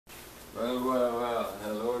Well,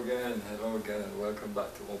 hello again, and welcome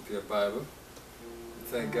back to Open Your Bible.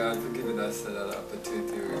 Thank God for giving us another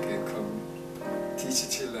opportunity where we can come teach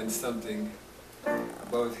the children something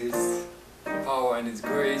about His power and His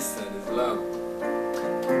grace and His love.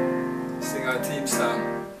 Sing our theme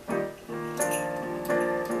song.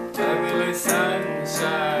 Heavenly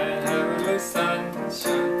sunshine, heavenly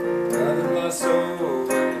sunshine, God of my soul,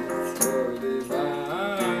 it's so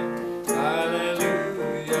divine.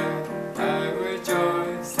 Hallelujah, I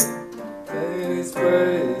rejoice in His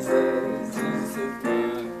praises, Jesus is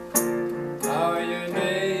mine. How are your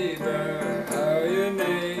neighbor? How are your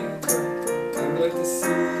neighbor? I'm glad to see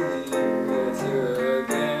you right here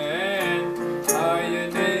again. How are your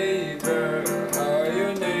neighbor? How are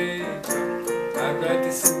your neighbor? I'm glad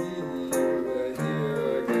to see you right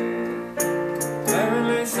here again.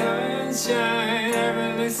 Heavenly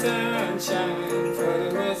sunshine,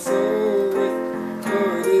 flooding my soul with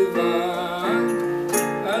your divine.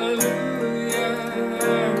 Hallelujah,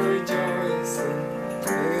 I'm rejoicing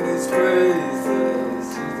in His praises,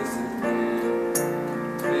 Jesus is mine.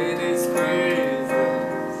 In His praises,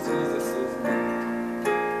 Jesus is mine.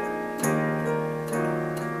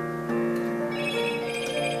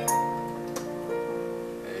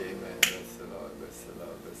 Amen. Bless the Lord, bless the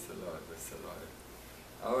Lord, bless the Lord, bless the Lord.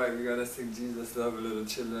 Alright, we're gonna sing Jesus Love Little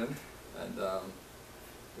Children, and we'll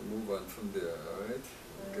move on from there, alright?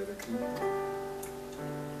 Get a key.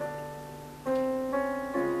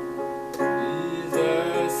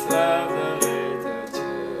 Jesus love the little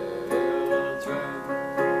children,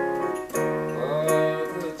 all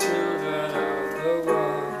the children of the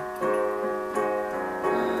world.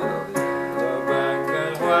 Yellow, black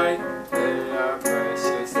and white, they are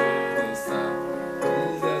precious in His sight.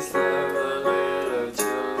 Jesus love the little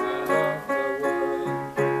children of the world.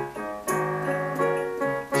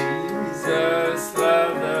 Jesus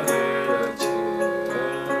love the little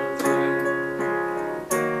children,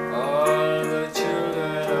 all the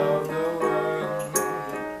children of the world.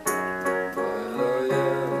 Yellow,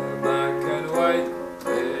 yellow, black and white,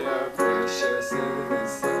 they are precious in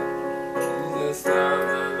His sight. Jesus love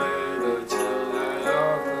the little children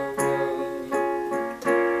of the world.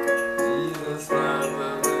 Jesus love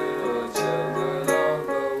the little children of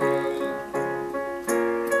the world.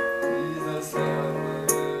 Jesus love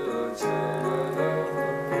the little children of the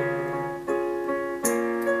world.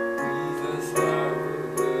 Jesus love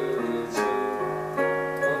the little children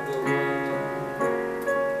of the world.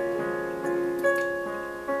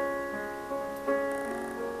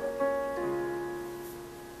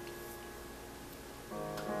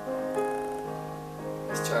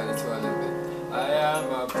 Let's try this one a little bit. I am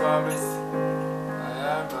a promise. I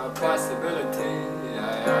am a possibility. I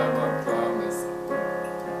am a promise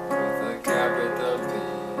with a capital P.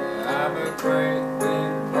 I am a great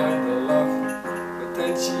big bundle of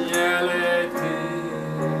potentiality,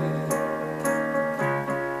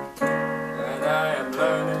 and I am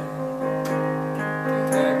learning to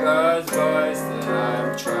hear God's voice, and I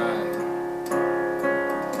am trying to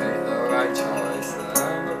make the right choice. And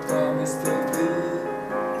I'm a promise to be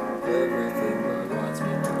everything God wants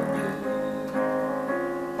me to be.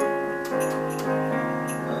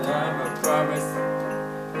 I am a promise,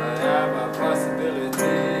 I am a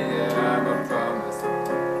possibility, I am a promise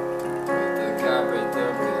with a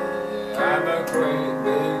capital P. I'm a great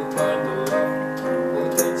big bundle of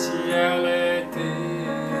potentiality,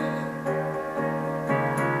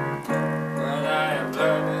 and I am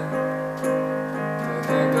learning to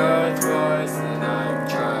hear God's voice, and I am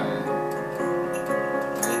trying to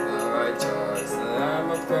make the right choice. And I'm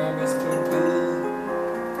a promise to be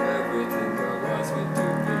everything God wants me to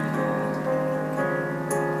be.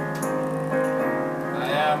 I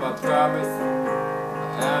am a promise,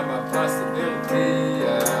 I am a possibility, I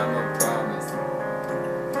am a promise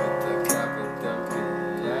with a capital P.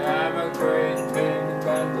 I am a great big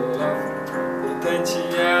bundle of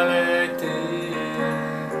potentiality,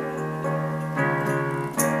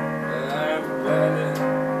 and I am learning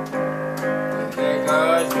to hear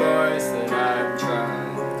God's voice, and I am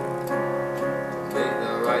trying to make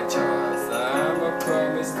the right choice. I am a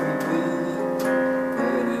promise to be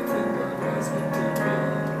anything God wants me to be.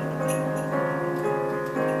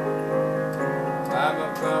 I'm a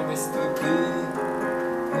promise to be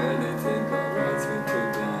anything God wants me to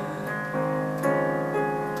be.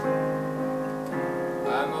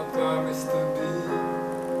 I'm a promise to be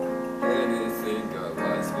anything God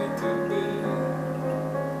wants me to be.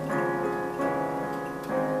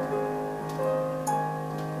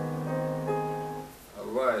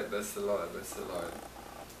 Alright, bless the Lord, bless the Lord.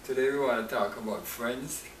 Today we want to talk about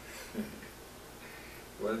friends.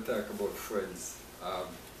 We want to talk about friends.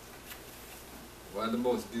 one of the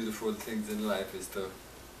most beautiful things in life is to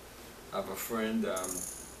have a friend,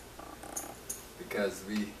 because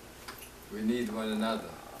we need one another.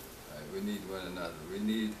 Right? We need one another. You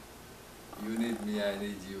need me, I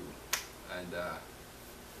need you. And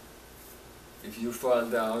if you fall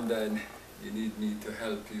down, then you need me to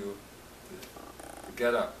help you to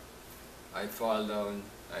get up. I fall down,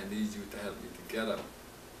 I need you to help me to get up.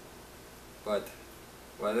 But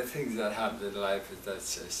one of the things that happen in life is that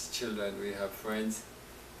as children we have friends,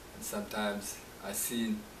 and sometimes I've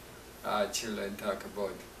seen children talk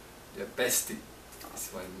about their bestie.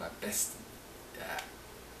 This one is my bestie. Yeah.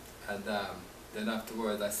 And then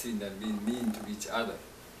afterwards I seen them being mean to each other.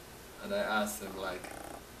 And I asked them, like,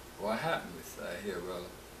 what happened? So I hear, well,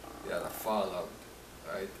 they had a fallout,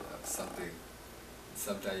 right? Something.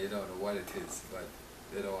 Sometimes you don't know what it is, but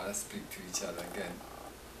they don't want to speak to each other again.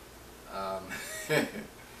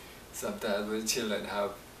 Sometimes when children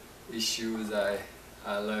have issues, I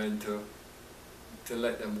learn to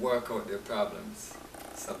let them work out their problems.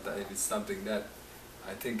 Sometimes if it's something that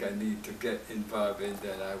I think I need to get involved in,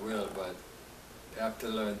 then I will, but they have to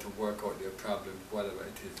learn to work out their problems, whatever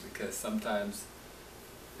it is, because sometimes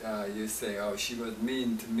you say, oh, she was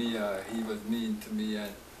mean to me, or he was mean to me,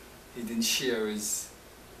 and he didn't share his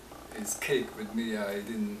cake with me, or he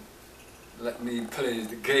didn't let me play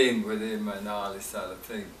the game with him and all this sort of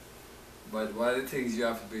thing. But one of the things you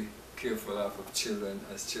have to be careful of children,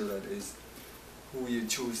 as children, is who you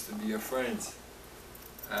choose to be your friends.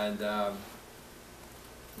 And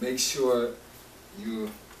make sure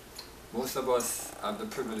most of us have the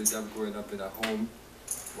privilege of growing up in a home,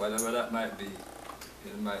 whatever that might be.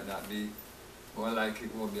 It might not be, more like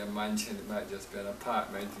it won't be a mansion, it might just be an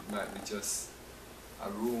apartment, it might be just a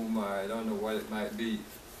room, or I don't know what it might be.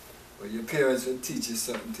 But your parents will teach you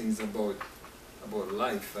certain things about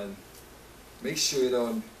life, and make sure you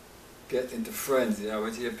don't get into friends. You know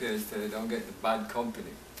what your parents tell you, don't get into bad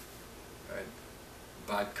company, right?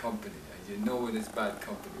 Bad company, and you know when it's bad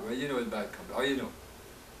company. Well, you know it's bad company. How you know?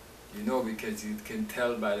 You know because you can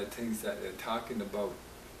tell by the things that they're talking about.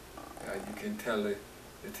 You can tell the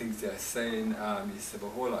things they're saying. You say, but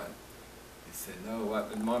hold on. You say, no, what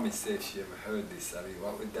would mommy say if she ever heard this? I mean,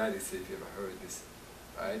 what would daddy say if he ever heard this?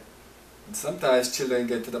 Right? And sometimes children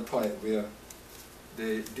get to the point where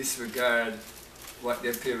they disregard what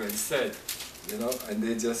their parents said, you know, and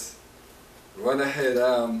they just run ahead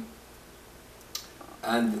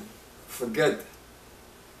and forget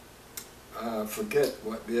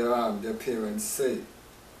what their parents say.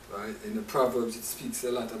 Right? In the Proverbs it speaks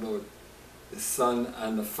a lot about the son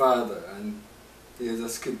and the father, and here's a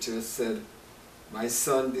scripture that said, my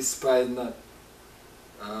son, despise not,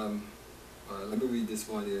 let me read this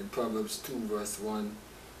one here, in Proverbs 2 verse 1,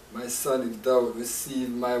 my son, if thou receive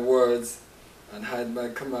my words and hide my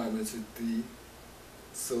commandments with thee,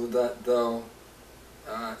 so that thou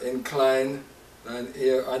incline thine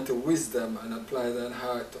ear unto wisdom and apply thine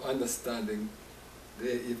heart to understanding,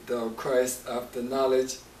 if thou criest after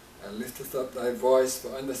knowledge and liftest up thy voice for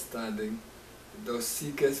understanding, if thou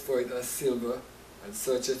seekest for it as silver and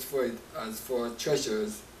searchest for it as for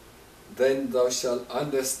treasures, then thou shalt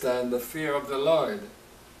understand the fear of the Lord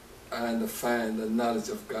and find the knowledge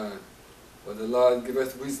of God. For the Lord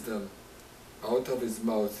giveth wisdom, out of his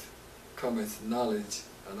mouth cometh knowledge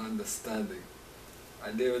and understanding.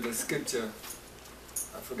 And there was a scripture,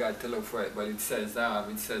 I forgot to look for it, but it says,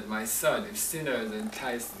 my son, if sinners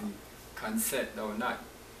entice thee, consent thou not.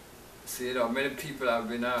 So, you know, many people have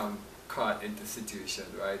been caught into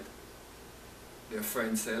situations, right? Their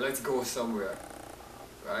friends say, let's go somewhere,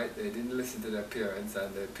 right? They didn't listen to their parents,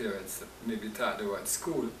 and their parents maybe thought they were at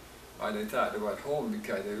school, or they thought they were at home,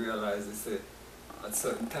 because they realized, they say, at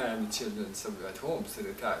certain time the children somewhere at home, so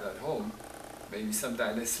they thought at home. Maybe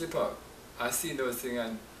sometimes they slip out. I see those things,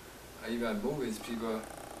 and even in movies,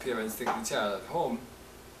 parents take the child at home.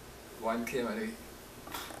 One came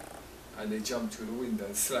and they jumped through the window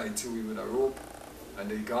and slide through with a rope, and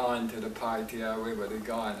they gone to the party or wherever they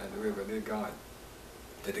gone, and wherever they gone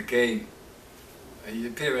to the game. And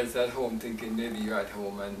your parents at home thinking maybe you're at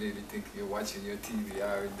home, and maybe thinking you're watching your TV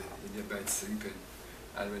or in your bed sleeping,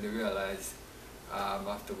 and when they realize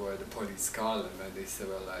afterward the police call them and they say,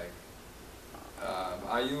 well, like,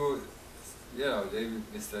 are you, you know,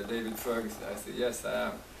 Mr. David Ferguson? I said, yes, I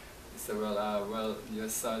am. He said, well, your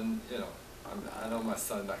son, you know, I know my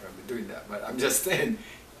son not going to be doing that, but I'm just saying,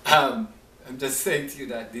 I'm just saying to you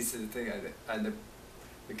that this is the thing,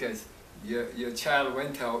 because your child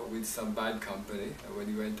went out with some bad company, and when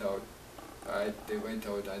he went out, right, they went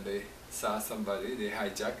out and they saw somebody, they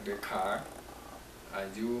hijacked their car,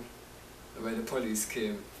 and when the police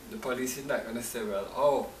came, the police is not going to say, well,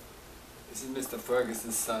 oh, This is Mr.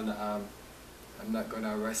 Ferguson's son. I'm not going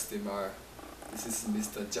to arrest him, or this is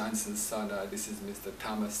Mr. Johnson's son, or this is Mr.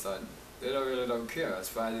 Thomas' son. They really don't care. As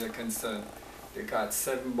far as they're concerned, they caught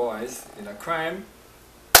 7 boys in a crime,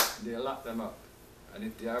 they lock them up. And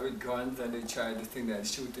if they are with guns and they try to think they're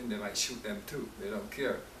shooting, they might shoot them too. They don't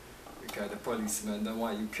care, because the policeman don't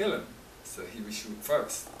want you to kill him, so he will shoot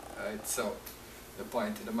first. Right? So the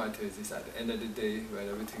point of the matter is at the end of the day, when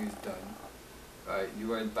everything is done, right,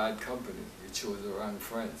 you are in bad company. You chose the wrong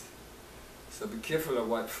friends. So be careful of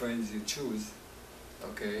what friends you choose,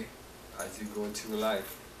 okay, as you go through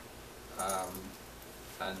life.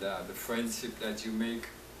 The friendship that you make,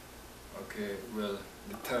 okay, will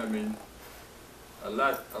determine a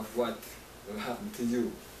lot of what will happen to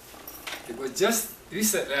you. It was just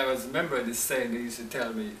recently I was remembering this saying they used to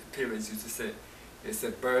tell me, parents used to say, they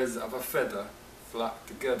said birds of a feather flock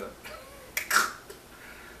together.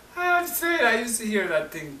 I'm saying I used to hear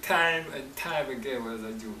that thing time and time again when I was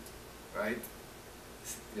a youth, right?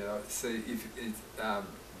 You know, so if it's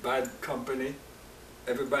bad company,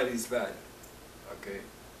 everybody's bad, okay,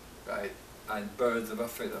 right? And birds of a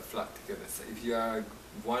feather flock together. So if you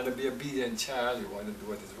want to be an obedient child, you want to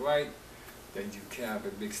do what is right, then you can't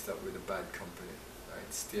be mixed up with a bad company,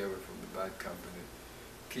 right? Stay away from the bad company.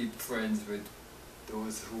 Keep friends with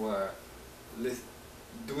those who are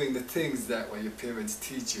doing the things that what your parents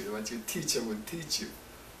teach you, what your teacher would teach you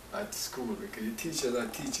at school, because your teachers are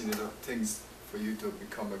teaching you things for you to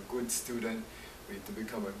become a good student, for you to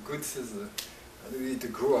become a good citizen, and you need to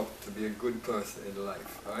grow up to be a good person in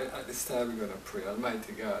life. Alright, at this time we're going to pray.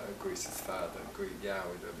 Almighty God, our gracious Father, great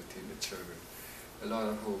Yahweh, everything the children, the Lord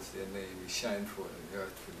of hosts, your name, we shine forth in the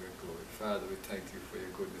earth with your glory. Father, we thank you for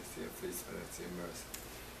your goodness, your faithfulness, your mercy.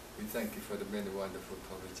 We thank you for the many wonderful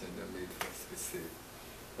provisions you made for us to receive.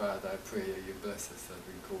 Father, I pray that you bless us as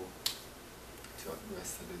we go throughout the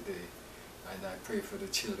rest of the day. And I pray for the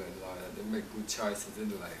children, Lord, that they make good choices in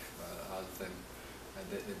life, all of them, and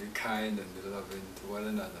that they be kind and be loving to one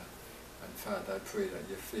another. And Father, I pray that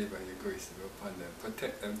your favor and your grace be upon them.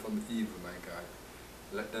 Protect them from evil, my God.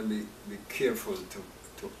 Let them be careful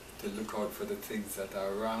to look out for the things that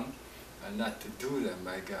are wrong and not to do them,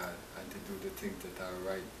 my God, and to do the things that are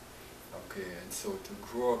right. Okay, and so to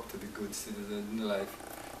grow up to be good citizens in life,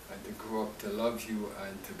 and to grow up to love you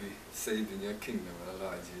and to be saved in your kingdom, and the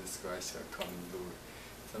Lord Jesus Christ shall come in glory.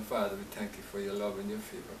 So Father, we thank you for your love and your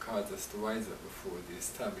favor. Cause us to rise up before thee,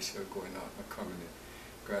 establish your going out and coming in.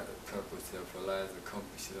 Grant the purpose of our lives,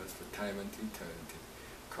 accomplish us for time and eternity.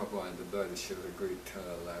 Cover on the blood, shield of great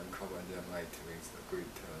eternal life, cover on their mighty wings, the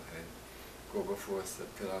great eternal hand. Go before us, the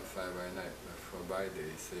pillar of fire by night, for by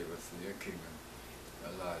day, save us in your kingdom. The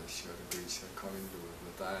Lord, shield of great shall come in glory,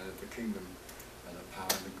 with thine is the kingdom, and the power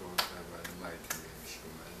and the glory forever, and the mighty name,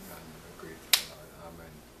 Shema, and man, the great Lord. Amen.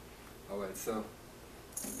 Alright, so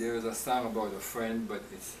there is a song about a friend, but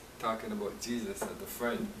it's talking about Jesus as a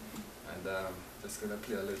friend. And just going to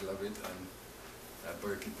play a little of it and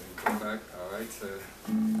break it and come back. Alright, so.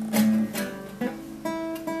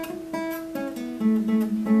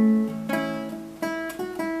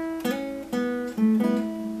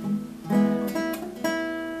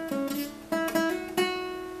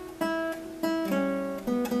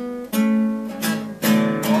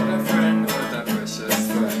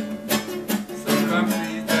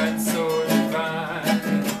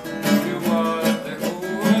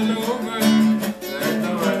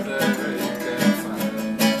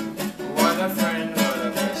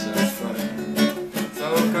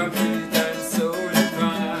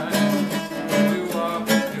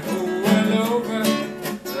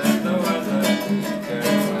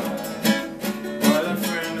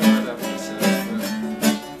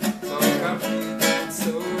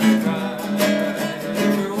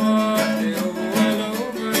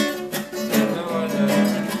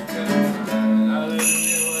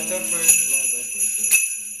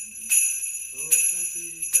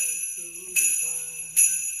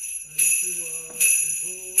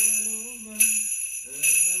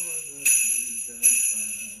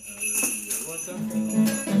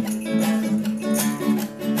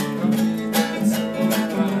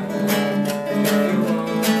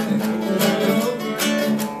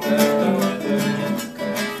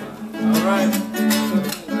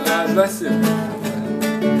 Bless you.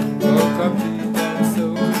 Oh, complete and so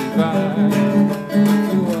divine.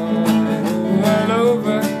 You are all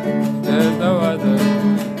over. There's no other you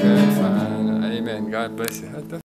can find. Amen. God bless you.